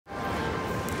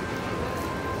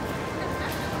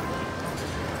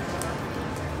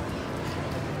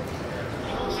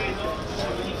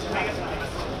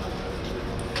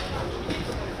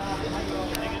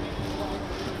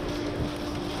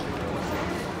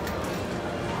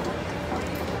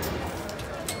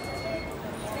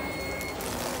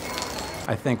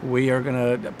I think we are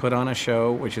going to put on a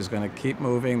show which is going to keep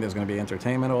moving. There's going to be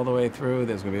entertainment all the way through.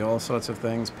 There's going to be all sorts of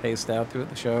things paced out through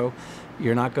the show.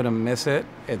 You're not going to miss it.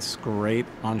 It's great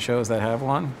on shows that have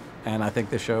one, and I think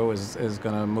the show is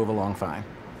going to move along fine.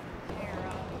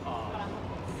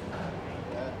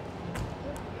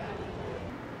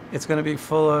 It's going to be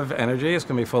full of energy, it's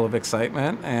going to be full of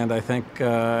excitement, and I think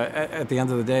at the end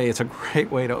of the day, it's a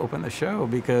great way to open the show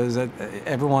because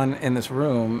everyone in this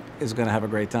room is going to have a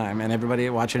great time, and everybody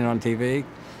watching it on TV,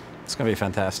 it's going to be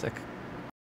fantastic.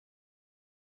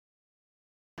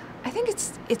 I think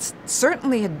it's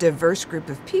certainly a diverse group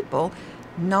of people,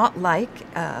 not like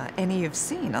any you've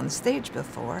seen on the stage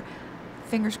before.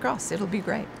 Fingers crossed, it'll be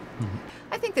great. Mm-hmm.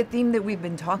 I think the theme that we've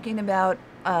been talking about,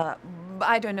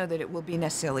 I don't know that it will be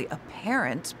necessarily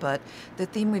apparent, but the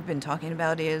theme we've been talking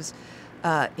about is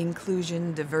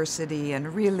inclusion, diversity,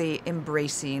 and really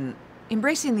embracing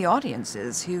the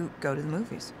audiences who go to the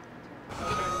movies.